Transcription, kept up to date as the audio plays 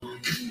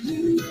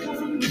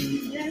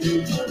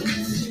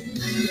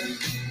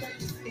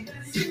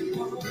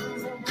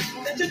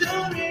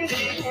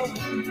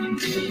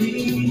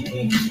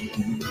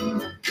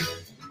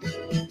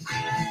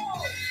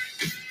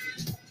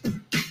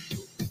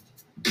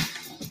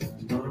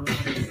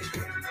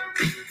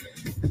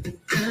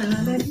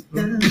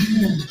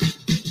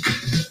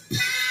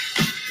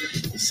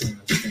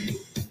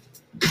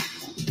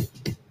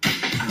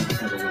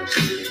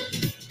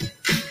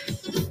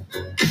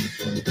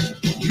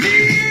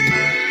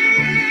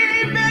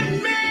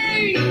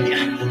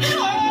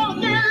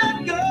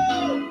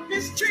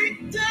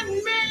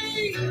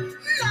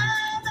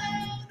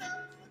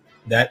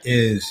That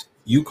is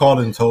You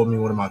Called and Told Me,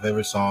 one of my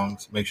favorite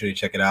songs. Make sure you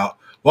check it out.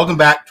 Welcome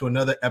back to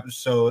another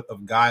episode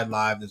of Guide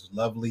Live this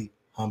lovely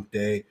hump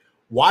day.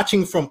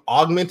 Watching from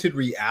augmented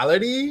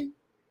reality?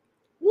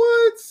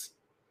 What?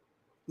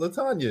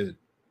 LaTanya,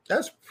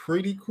 that's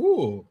pretty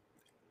cool.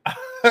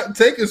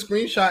 Take a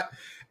screenshot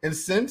and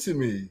send to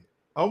me.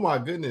 Oh my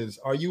goodness.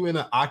 Are you in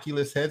an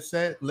Oculus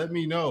headset? Let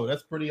me know.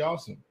 That's pretty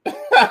awesome.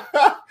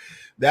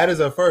 That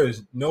is a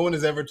first. No one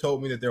has ever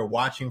told me that they're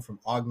watching from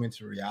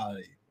augmented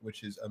reality,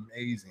 which is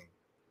amazing.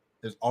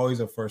 There's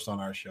always a first on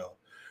our show.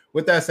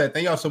 With that said,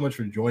 thank y'all so much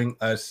for joining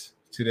us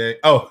today.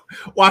 Oh,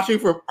 watching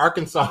from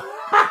Arkansas.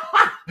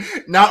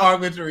 Not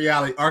augmented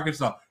reality,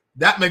 Arkansas.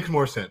 That makes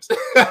more sense.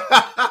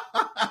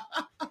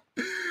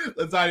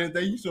 LaTanya,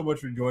 thank you so much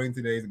for joining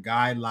today's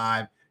Guide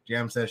Live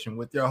Jam Session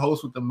with your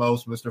host with the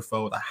most, Mr.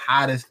 Fo, the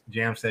hottest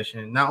jam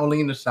session, not only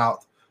in the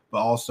South, but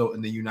also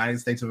in the United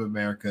States of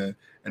America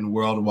and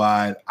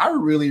worldwide. I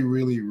really,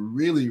 really,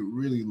 really,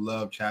 really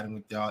love chatting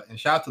with y'all. And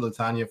shout out to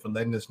LaTanya for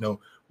letting us know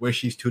where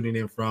she's tuning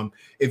in from.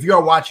 If you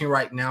are watching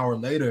right now or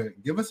later,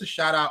 give us a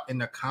shout out in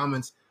the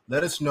comments.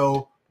 Let us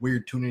know where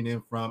you're tuning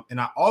in from.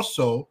 And I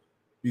also,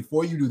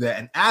 before you do that,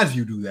 and as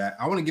you do that,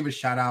 I want to give a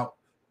shout out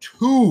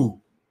to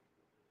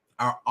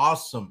our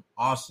awesome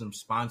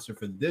sponsor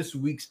for this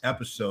week's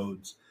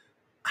episodes,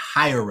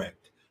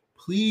 HireRect.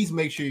 Please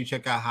make sure you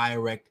check out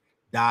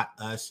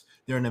HireRect.us.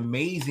 They're an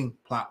amazing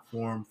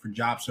platform for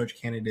job search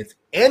candidates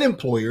and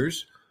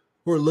employers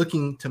who are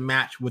looking to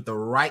match with the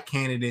right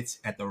candidates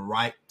at the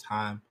right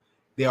time.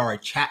 They are a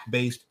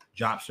chat-based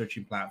job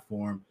searching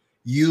platform.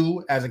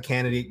 You, as a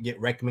candidate, get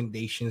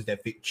recommendations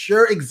that fit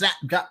your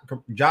exact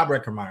job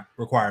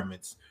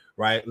requirements,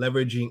 right?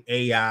 Leveraging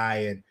AI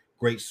and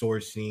great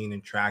sourcing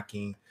and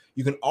tracking.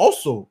 You can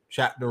also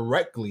chat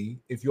directly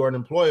if you're an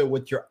employer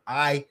with your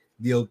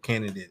ideal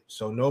candidate.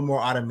 So no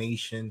more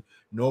automation,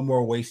 no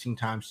more wasting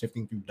time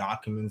sifting through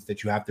documents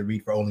that you have to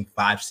read for only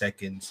 5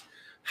 seconds.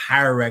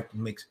 HireRect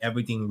makes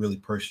everything really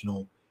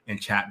personal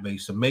and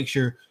chat-based. So make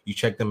sure you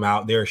check them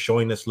out. They're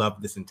showing us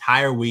love this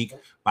entire week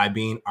by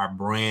being our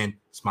brand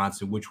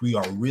sponsor, which we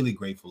are really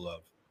grateful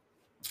of.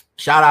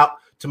 Shout out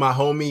to my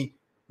homie,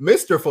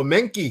 Mr.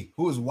 Fomenki,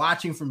 who is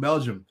watching from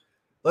Belgium.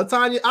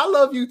 LaTanya, I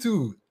love you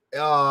too.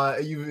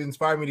 You've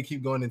inspired me to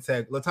keep going in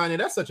tech. LaTanya,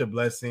 that's such a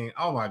blessing.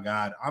 Oh my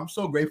God. I'm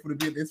so grateful to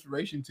be an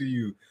inspiration to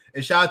you.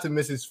 And shout out to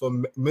Mrs.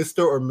 from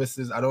Mr. or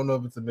Mrs. I don't know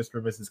if it's a Mr.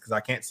 or Mrs. because I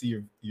can't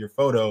see your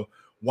photo.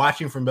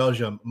 Watching from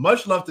Belgium.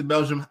 Much love to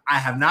Belgium. I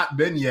have not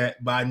been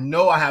yet, but I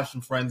know I have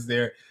some friends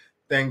there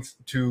thanks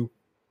to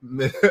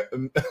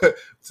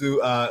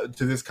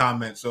this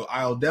comment. So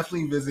I'll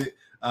definitely visit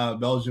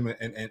Belgium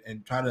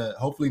and try to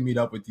hopefully meet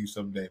up with you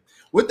someday.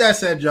 With that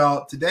said,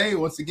 y'all, today,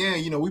 once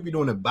again, we'll be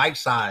doing a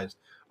bite-sized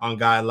on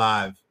Guide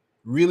Live.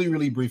 Really,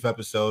 really brief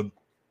episode.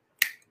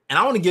 And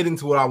I want to get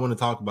into what I want to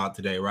talk about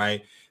today,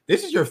 right?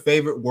 This is your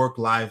favorite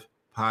work-life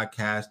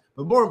podcast.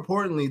 But more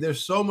importantly,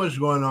 there's so much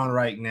going on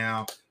right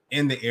now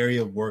in the area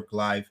of work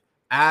life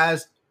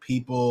as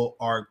people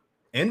are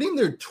ending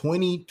their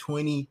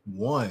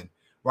 2021,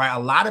 right? A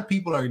lot of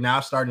people are now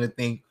starting to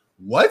think,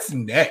 what's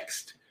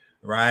next,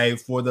 right?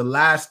 For the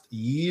last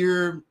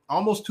year,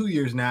 almost 2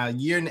 years now,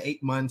 year and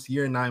 8 months,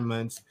 year and 9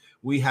 months,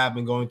 we have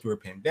been going through a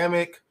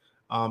pandemic.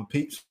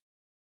 People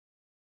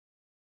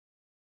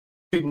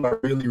are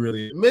really,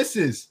 really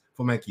Mrs.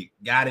 Fomenki.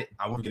 Got it.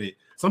 I won't get it.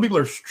 Some people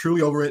are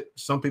truly over it.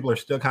 Some people are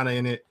still kind of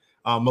in it.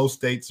 Most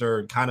states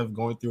are kind of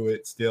going through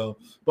it still.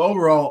 But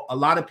overall, a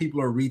lot of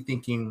people are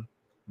rethinking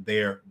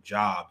their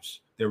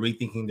jobs. They're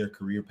rethinking their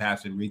career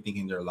paths and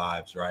rethinking their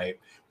lives, right?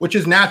 Which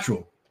is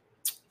natural.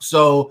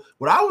 So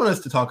what I want us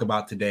to talk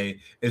about today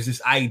is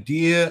this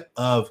idea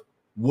of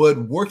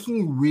would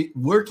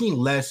working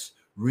less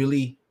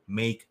really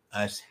make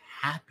us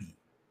happy?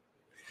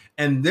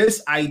 And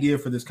this idea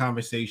for this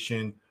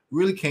conversation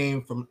really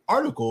came from an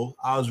article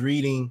I was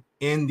reading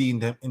in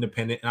the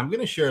Independent. And I'm going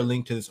to share a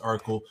link to this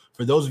article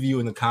for those of you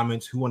in the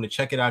comments who want to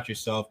check it out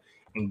yourself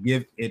and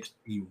give it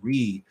a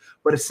read.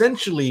 But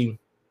essentially,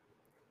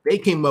 they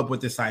came up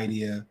with this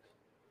idea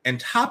and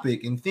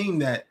topic and theme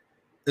that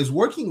is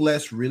working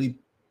less really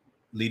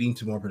leading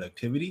to more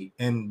productivity,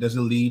 and does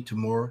it lead to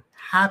more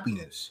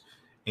happiness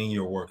in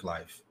your work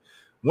life?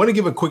 I want to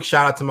give a quick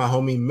shout out to my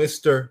homie,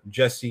 Mr.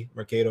 Jesse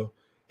Mercado.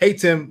 Hey,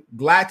 Tim,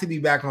 glad to be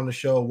back on the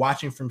show,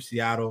 watching from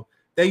Seattle.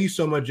 Thank you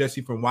so much,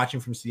 Jesse, for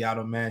watching from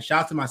Seattle, man.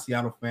 Shout out to my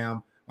Seattle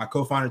fam, My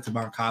co-founder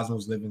Taban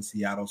Cosmos live in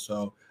Seattle,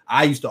 so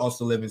I used to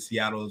also live in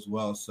Seattle as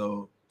well.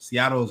 So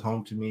Seattle is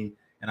home to me,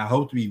 and I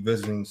hope to be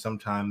visiting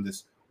sometime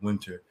this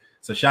winter.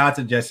 So shout out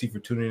to Jesse for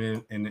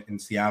tuning in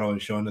Seattle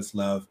and showing us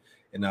love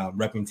and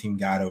repping Team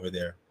God over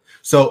there.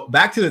 So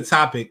back to the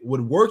topic: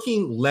 would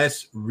working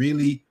less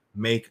really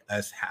make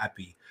us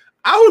happy?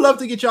 I would love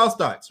to get y'all's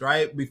thoughts,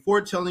 right? Before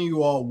telling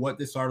you all what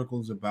this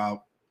article is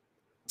about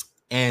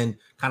and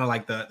kind of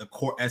like the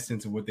core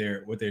essence of what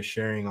they're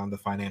sharing on the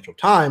Financial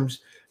Times,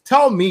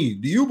 tell me,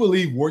 do you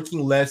believe working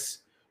less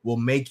will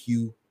make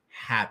you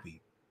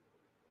happy?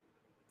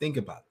 Think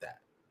about that.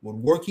 Would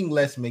working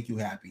less make you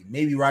happy?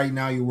 Maybe right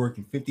now you're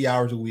working 50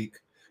 hours a week,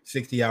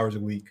 60 hours a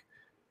week,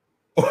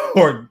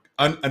 or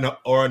an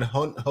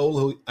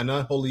unholy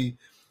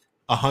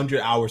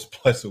 100 hours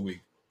plus a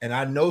week. And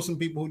I know some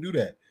people who do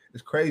that.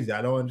 It's crazy.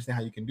 I don't understand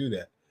how you can do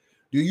that.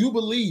 Do you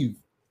believe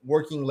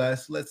working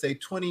less, let's say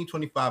 20,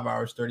 25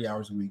 hours, 30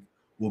 hours a week,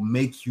 will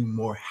make you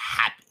more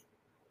happy?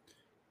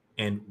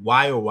 And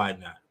why or why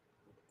not?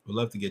 We'd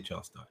love to get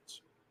y'all's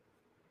thoughts.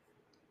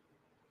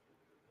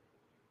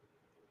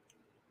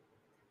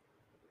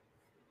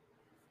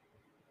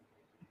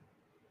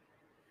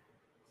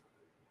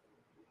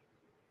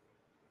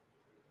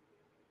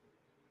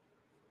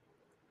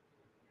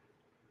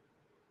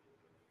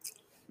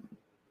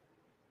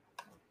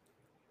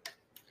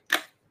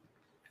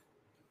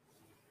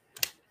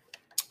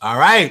 All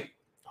right.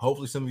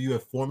 Hopefully some of you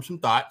have formed some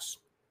thoughts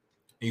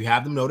and you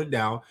have them noted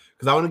down,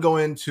 because I want to go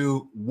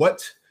into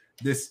what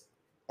this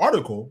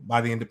article by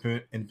the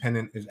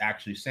Independent is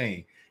actually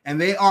saying. And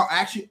they are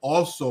actually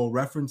also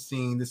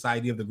referencing this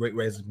idea of the Great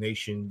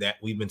Resignation that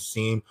we've been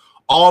seeing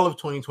all of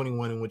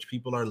 2021, in which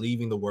people are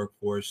leaving the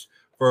workforce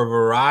for a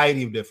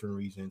variety of different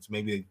reasons.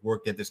 Maybe they've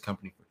worked at this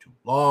company for too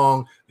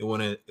long, they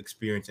want to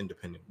experience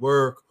independent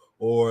work,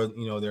 or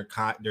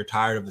they're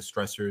tired of the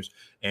stressors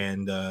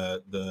and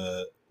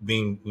the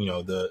being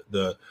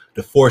the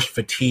forced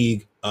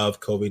fatigue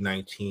of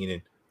COVID-19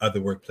 and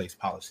other workplace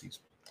policies.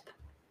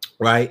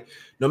 Right?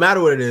 No matter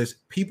what it is,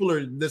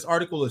 this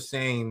article is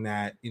saying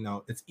that,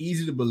 it's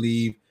easy to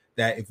believe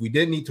that if we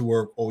didn't need to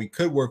work, or we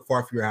could work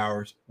far fewer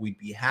hours, we'd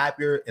be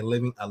happier and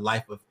living a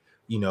life of,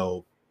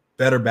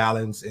 better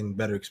balance and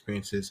better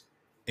experiences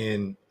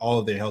in all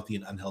of their healthy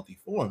and unhealthy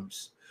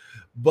forms.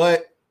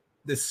 But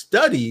the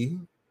study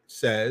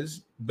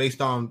says,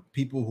 based on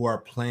people who are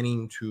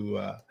planning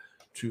to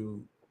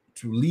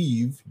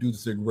leave due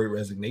to the Great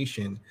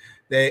Resignation,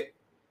 that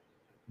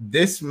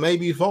this may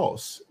be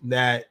false.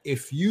 That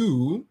if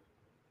you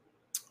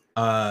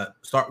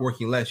start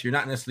working less, you're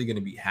not necessarily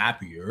going to be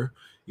happier.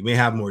 You may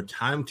have more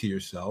time to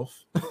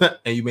yourself,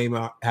 and you may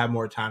have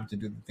more time to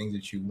do the things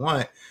that you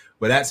want,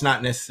 but that's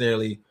not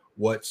necessarily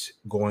what's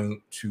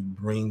going to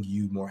bring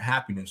you more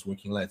happiness.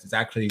 Working less, it's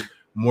actually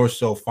more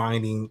so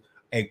finding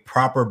a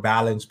proper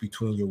balance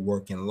between your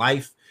work and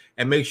life,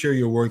 and make sure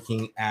you're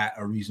working at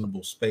a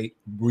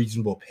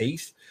reasonable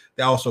pace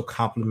that also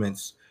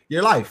complements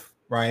your life,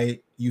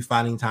 right? You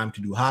finding time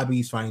to do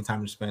hobbies, finding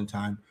time to spend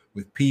time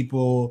with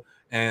people,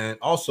 and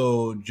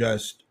also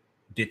just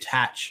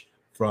detach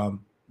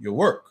from your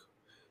work.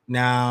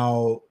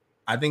 Now,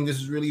 I think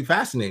this is really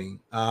fascinating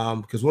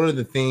because one of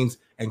the things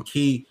and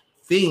key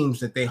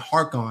themes that they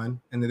hark on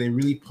and that they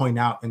really point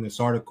out in this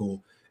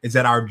article is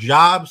that our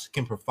jobs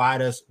can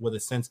provide us with a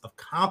sense of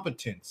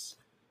competence,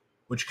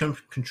 which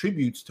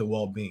contributes to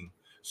well-being.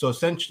 So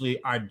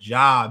essentially, our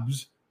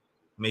jobs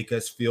make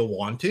us feel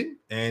wanted,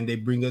 and they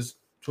bring us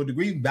to a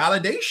degree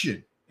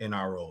validation in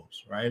our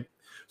roles, right?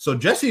 So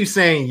Jesse is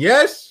saying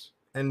yes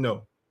and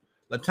no.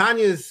 Latanya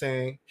is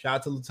saying, shout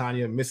out to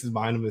Latanya, Mrs.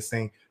 Bynum is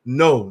saying,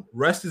 no,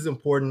 rest is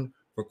important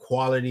for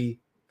quality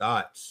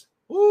thoughts.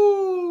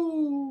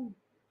 Ooh.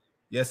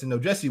 Yes and no.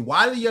 Jesse,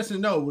 why the yes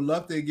and no? Would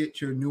love to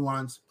get your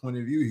nuanced point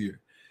of view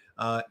here.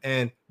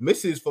 And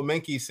Mrs.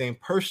 Fomenki is saying,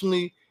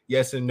 personally,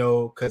 yes and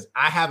no, because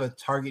I have a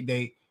target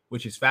date,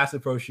 which is fast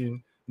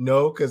approaching.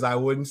 No, because I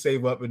wouldn't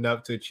save up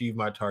enough to achieve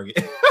my target.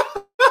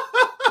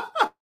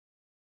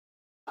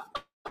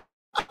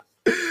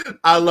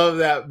 I love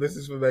that,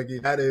 Mrs.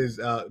 Fomenki. That is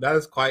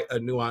quite a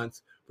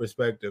nuanced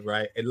perspective,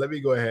 right? And let me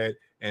go ahead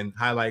and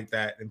highlight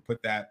that and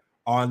put that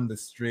on the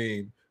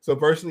stream. So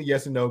personally,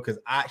 yes and no, because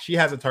she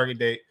has a target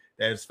date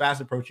that is fast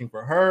approaching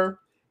for her,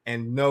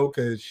 and no,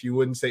 because she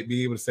wouldn't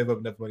be able to save up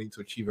enough money to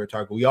achieve her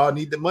target. We all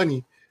need the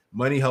money.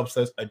 Money helps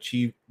us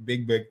achieve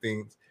big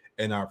things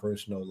in our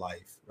personal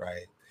life,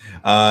 right?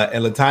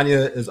 And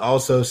Latanya is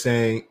also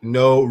saying,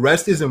 no,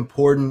 rest is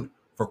important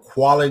for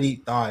quality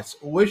thoughts,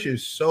 which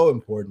is so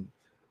important.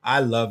 I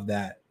love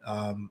that.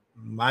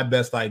 My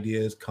best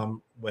ideas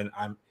come when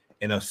I'm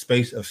in a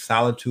space of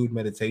solitude,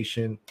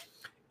 meditation,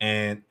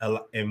 and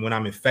when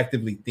I'm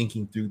effectively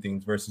thinking through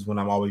things versus when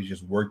I'm always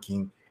just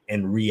working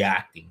and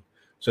reacting.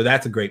 So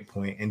that's a great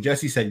point. And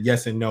Jesse said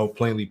yes and no,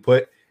 plainly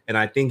put. And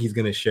I think he's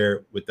going to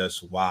share with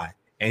us why.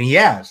 And he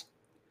has.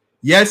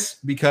 Yes,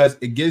 because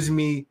it gives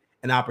me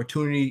an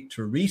opportunity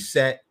to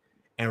reset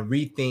and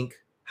rethink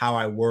how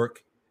I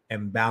work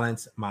and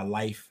balance my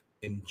life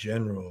in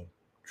general.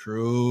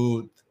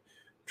 Truth.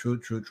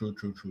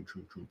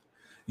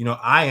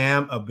 I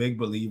am a big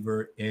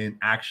believer in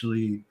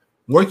actually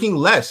working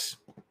less.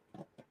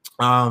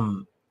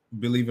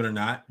 Believe it or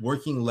not,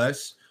 working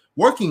less,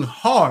 working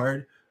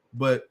hard,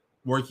 but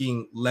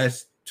working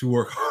less to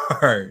work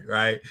hard,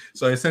 right?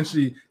 So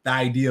essentially the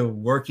idea of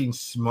working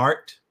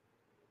smart,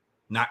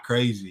 not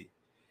crazy.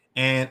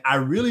 And I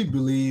really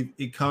believe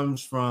it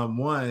comes from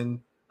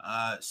one,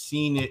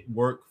 seeing it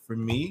work for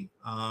me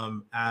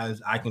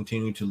as I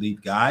continue to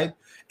lead guide,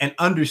 and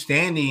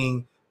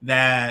understanding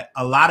that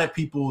a lot of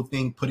people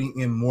think putting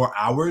in more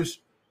hours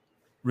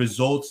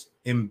results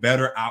in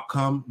better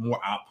outcome, more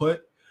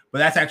output. But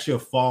that's actually a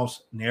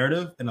false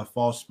narrative and a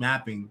false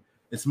mapping.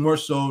 It's more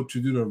so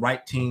to do the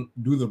right thing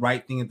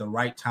at the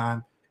right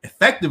time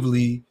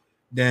effectively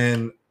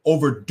than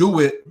overdo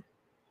it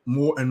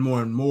more and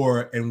more and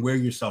more and wear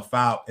yourself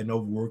out and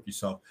overwork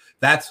yourself.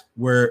 That's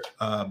where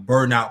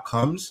burnout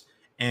comes.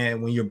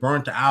 And when you're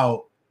burnt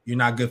out, you're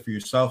not good for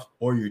yourself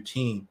or your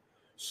team.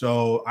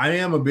 So I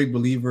am a big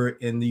believer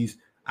in these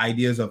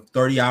ideas of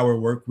 30-hour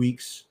work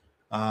weeks.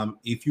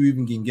 If you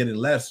even can get it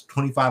less,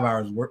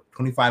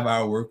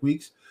 25-hour work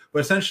weeks, but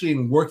essentially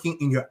in working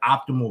in your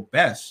optimal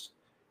best,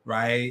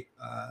 right?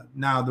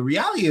 Now, the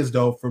reality is,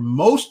 though, for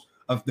most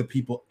of the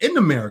people in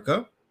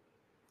America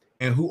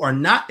and who are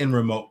not in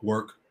remote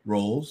work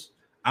roles,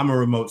 I'm a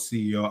remote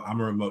CEO, I'm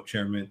a remote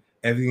chairman.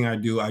 Everything I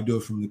do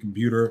it from the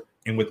computer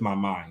and with my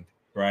mind,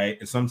 right?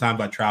 And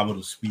sometimes I travel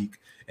to speak,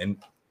 and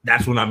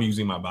that's when I'm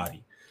using my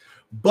body.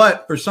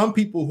 But for some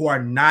people who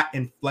are not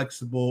in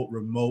flexible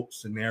remote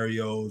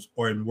scenarios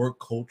or in work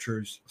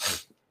cultures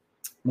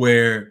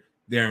where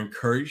they're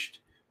encouraged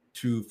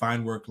to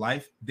find work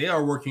life, they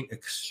are working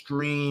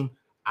extreme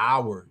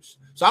hours.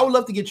 So I would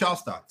love to get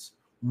y'all's thoughts.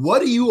 What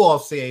do you all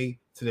say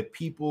to the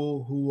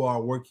people who are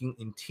working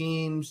in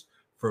teams,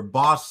 for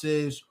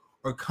bosses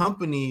or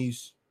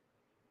companies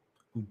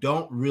who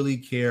don't really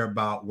care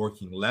about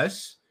working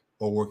less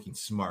or working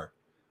smart?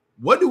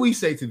 What do we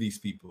say to these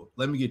people?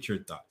 Let me get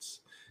your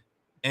thoughts.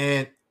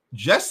 And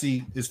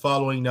Jesse is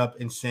following up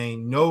and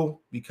saying no,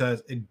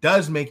 because it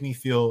does make me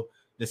feel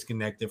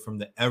disconnected from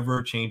the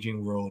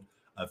ever-changing world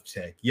of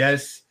tech.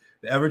 Yes,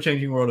 the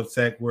ever-changing world of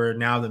tech, where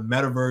now the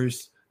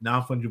metaverse,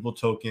 non-fungible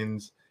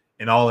tokens,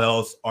 and all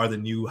else are the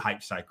new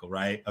hype cycle,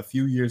 right? A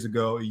few years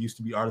ago, it used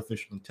to be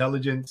artificial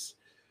intelligence,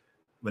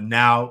 but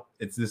now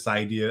it's this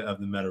idea of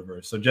the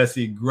metaverse. So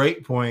Jesse,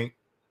 great point.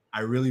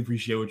 I really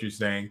appreciate what you're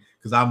saying,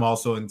 because I'm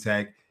also in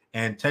tech.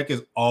 And tech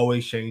is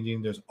always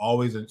changing. There's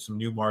always some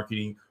new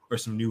marketing or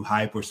some new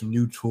hype or some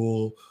new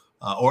tool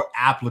or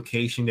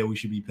application that we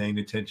should be paying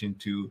attention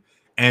to.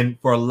 And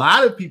for a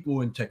lot of people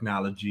in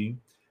technology,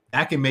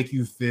 that can make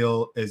you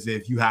feel as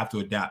if you have to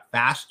adapt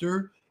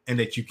faster and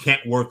that you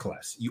can't work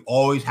less. You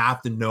always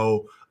have to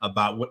know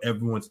about what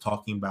everyone's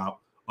talking about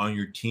on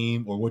your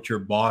team or what your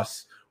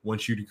boss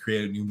wants you to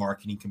create a new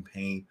marketing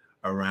campaign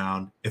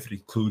around, if it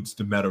includes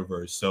the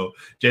metaverse. So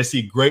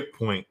Jesse, great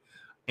point.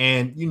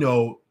 And,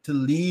 to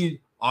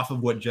lead off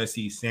of what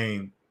Jesse is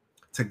saying,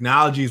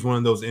 technology is one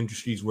of those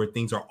industries where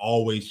things are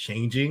always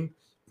changing.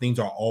 Things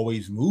are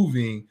always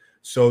moving.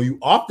 So you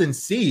often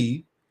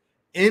see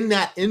in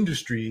that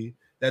industry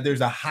that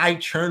there's a high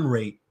churn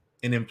rate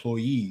in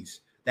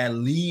employees that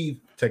leave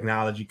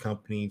technology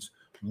companies,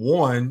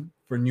 one,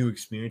 for new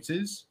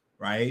experiences,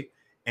 right?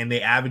 And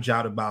they average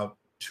out about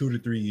 2 to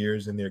 3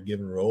 years in their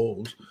given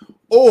roles,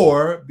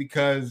 or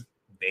because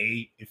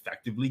they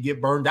effectively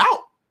get burned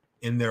out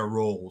in their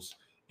roles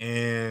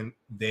and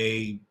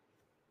they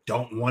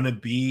don't want to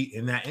be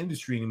in that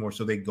industry anymore.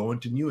 So they go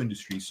into new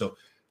industries. So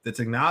the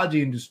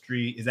technology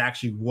industry is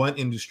actually one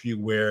industry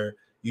where,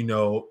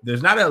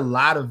 there's not a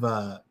lot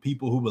of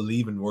people who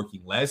believe in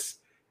working less.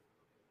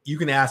 You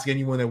can ask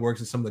anyone that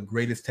works at some of the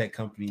greatest tech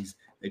companies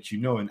that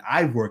and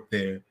I've worked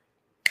there.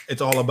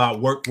 It's all about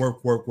work,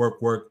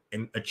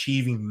 and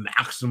achieving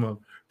maximum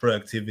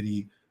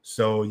productivity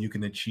so you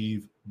can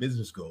achieve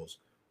business goals,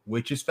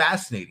 which is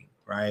fascinating,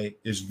 right?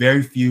 There's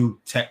very few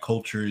tech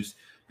cultures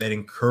that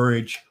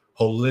encourage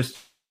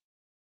holistic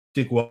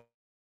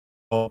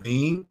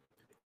well-being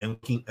and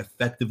working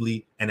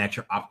effectively and at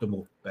your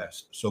optimal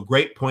best. So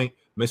great point,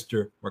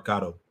 Mr.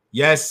 Mercado.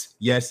 Yes,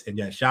 and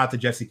yes. Shout out to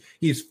Jesse.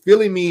 He's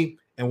feeling me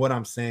and what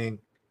I'm saying.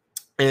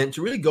 And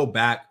to really go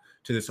back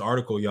to this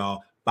article,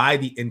 y'all, by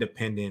The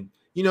Independent,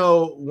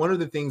 one of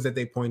the things that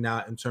they point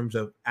out in terms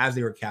of as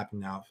they were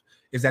capping out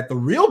is that the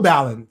real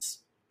balance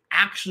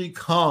actually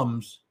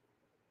comes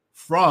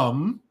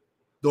from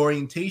the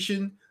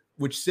orientation,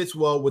 which sits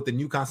well with the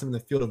new concept in the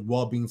field of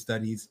well-being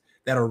studies,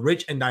 that a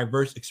rich and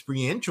diverse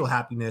experiential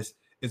happiness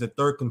is a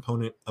third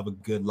component of a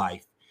good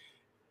life,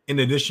 in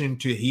addition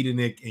to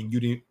hedonic and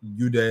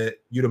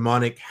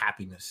eudaimonic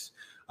happiness.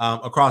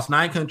 Across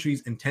 9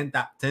 countries and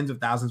tens of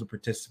thousands of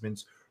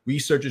participants,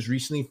 researchers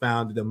recently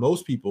found that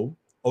most people,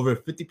 over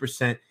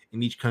 50%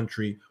 in each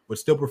country, would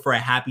still prefer a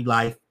happy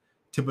life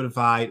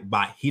typified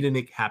by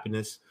hedonic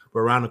happiness, but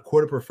around a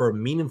quarter prefer a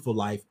meaningful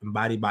life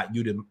embodied by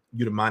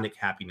eudaimonic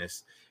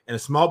happiness. And a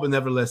small but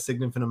nevertheless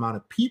significant amount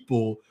of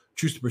people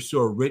choose to pursue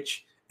a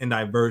rich and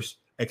diverse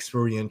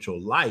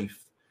experiential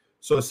life.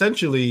 So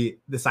essentially,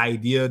 this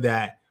idea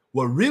that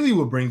What really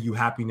will bring you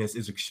happiness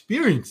is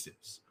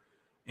experiences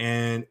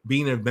and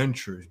being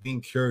adventurous,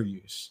 being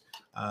curious,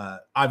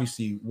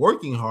 obviously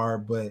working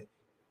hard, but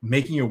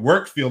making your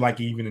work feel like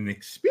even an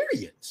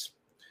experience.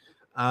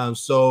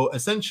 So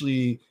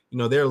essentially,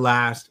 their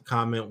last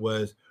comment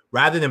was,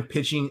 rather than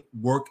pitching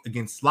work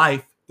against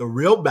life, the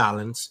real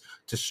balance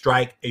to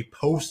strike a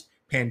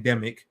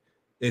post-pandemic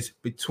is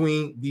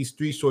between these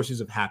three sources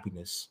of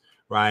happiness,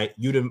 right?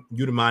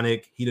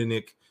 Eudaimonic,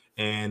 hedonic,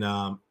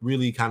 and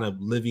really kind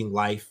of living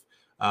life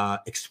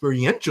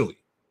experientially,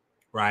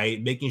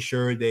 right? Making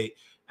sure that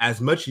as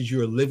much as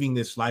you're living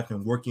this life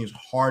and working as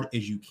hard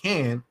as you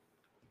can,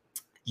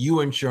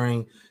 you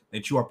ensuring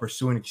that you are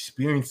pursuing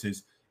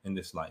experiences in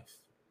this life.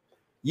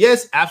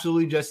 Yes,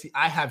 absolutely, Jesse.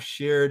 I have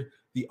shared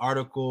the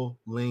article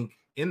link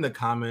in the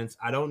comments.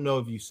 I don't know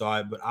if you saw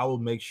it, but I will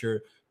make sure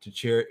to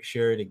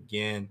share it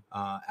again,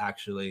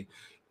 actually,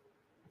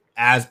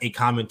 as a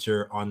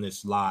commenter on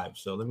this live.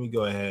 So let me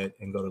go ahead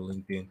and go to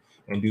LinkedIn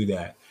and do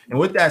that. And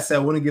with that said, I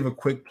want to give a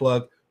quick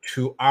plug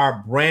to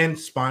our brand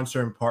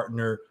sponsor and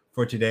partner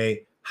for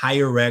today,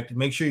 HireRect.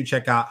 Make sure you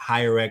check out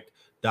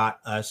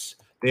HireRect.us.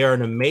 They are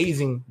an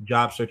amazing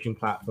job searching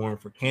platform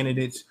for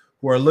candidates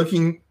who are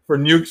looking for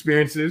new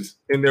experiences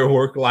in their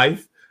work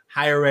life.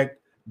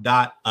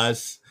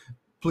 HireRect.us.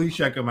 Please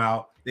check them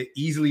out. They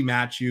easily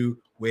match you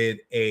with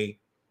a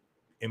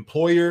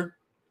employer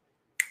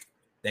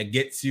that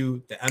gets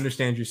you, that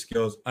understands your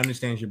skills,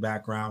 understands your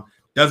background,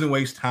 doesn't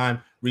waste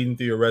time reading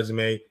through your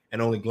resume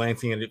and only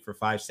glancing at it for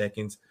 5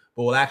 seconds,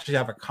 but will actually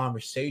have a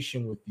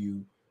conversation with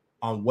you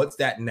on what's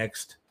that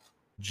next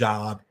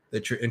job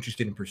that you're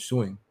interested in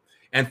pursuing.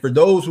 And for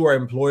those who are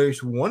employers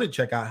who want to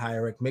check out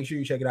HireRect, make sure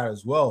you check it out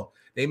as well.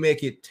 They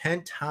make it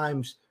 10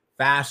 times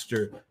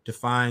faster to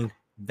find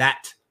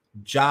that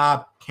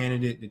job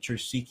candidate that you're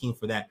seeking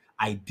for that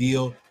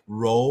ideal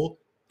role.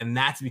 And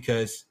that's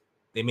because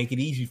they make it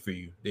easy for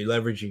you. They're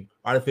leveraging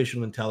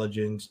artificial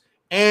intelligence,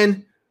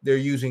 and they're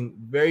using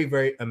very,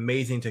 very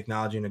amazing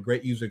technology and a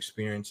great user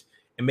experience,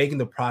 and making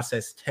the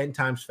process 10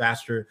 times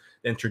faster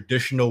than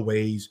traditional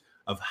ways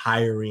of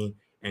hiring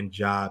and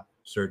job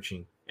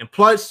searching. And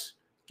plus,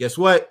 guess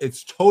what?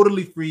 It's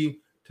totally free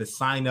to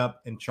sign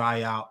up and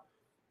try out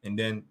and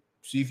then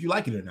see if you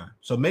like it or not.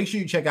 So make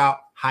sure you check out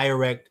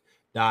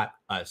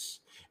HireRect.us.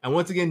 And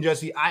once again,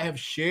 Jesse, I have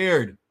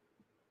shared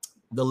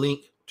the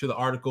link to the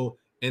article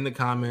in the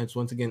comments.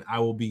 Once again, I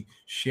will be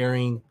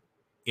sharing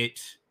it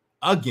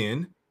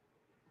again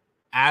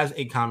as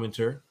a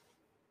commenter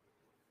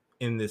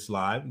in this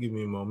live. Give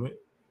me a moment.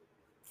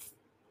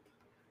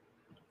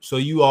 So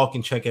you all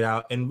can check it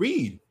out and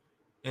read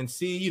and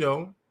see,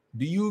 do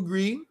you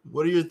agree?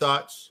 What are your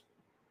thoughts?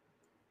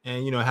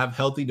 And, have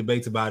healthy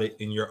debates about it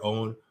in your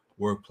own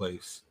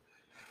workplace.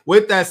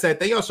 With that said,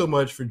 thank y'all so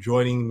much for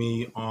joining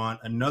me on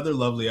another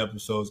lovely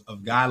episode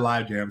of Guy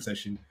Live Jam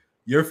Session,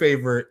 your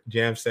favorite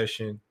jam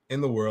session in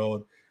the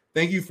world.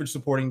 Thank you for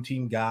supporting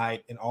Team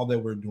Guide and all that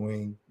we're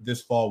doing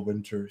this fall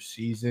winter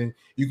season.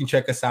 You can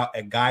check us out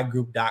at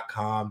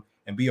guidegroup.com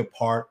and be a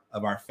part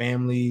of our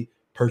family.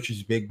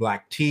 Purchase Big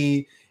Black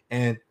Tea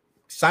and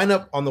sign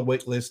up on the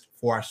wait list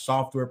for our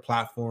software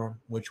platform,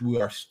 which we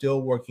are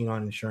still working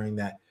on ensuring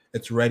that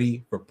it's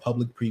ready for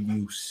public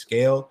preview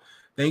scale.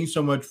 Thank you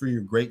so much for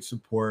your great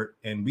support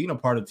and being a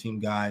part of Team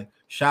Guide.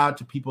 Shout out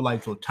to people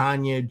like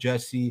Tanya,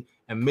 Jesse,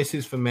 and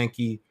Mrs.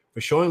 Fomenki for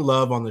showing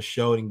love on the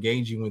show and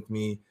engaging with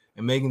me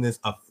and making this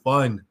a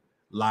fun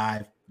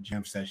live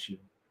jam session.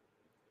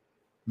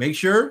 Make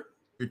sure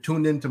you're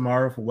tuned in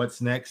tomorrow for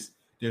what's next.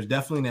 There's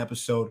definitely an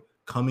episode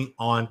coming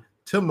on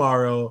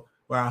tomorrow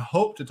where I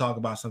hope to talk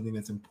about something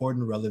that's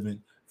important and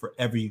relevant for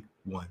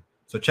everyone.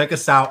 So check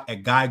us out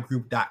at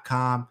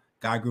guidegroup.com,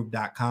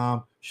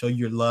 guidegroup.com. Show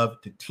your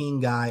love to Team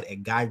Guide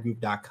at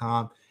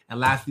guidegroup.com. And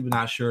lastly but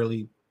not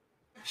surely,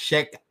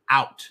 check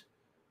out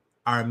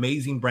our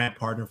amazing brand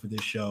partner for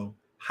this show,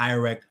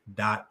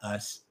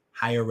 HireRect.us,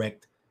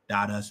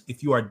 HireRect.us.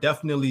 If you are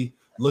definitely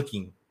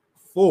looking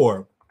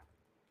for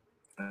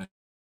a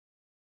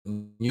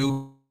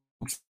new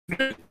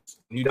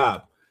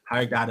job,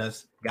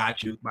 HireRect.us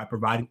got you by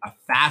providing a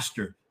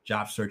faster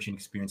job searching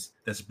experience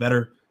that's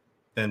better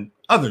than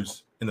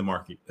others in the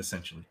market,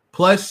 essentially.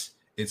 Plus,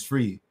 it's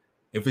free.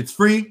 If it's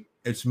free,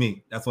 it's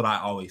me. That's what I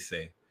always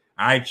say.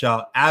 All right,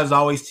 y'all. As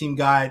always, Team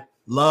Guide,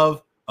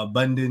 love,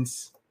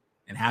 abundance,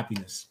 and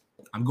happiness.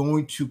 I'm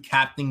going to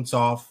cap things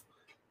off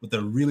with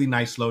a really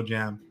nice slow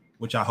jam,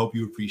 which I hope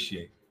you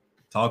appreciate.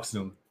 Talk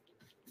soon.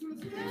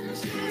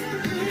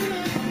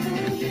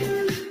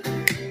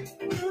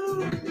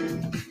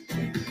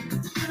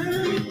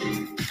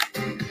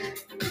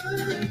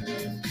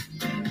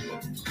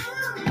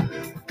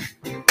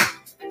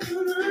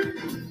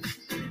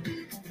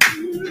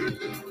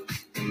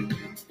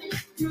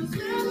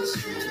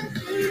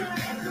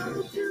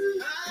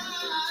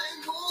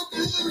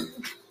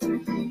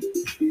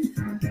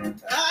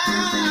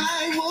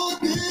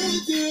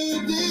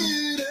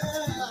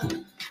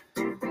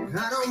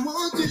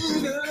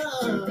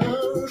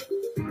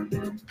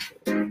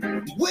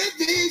 With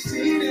this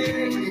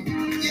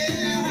eating,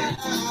 yeah.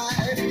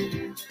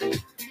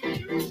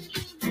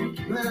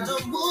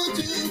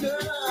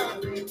 Girl,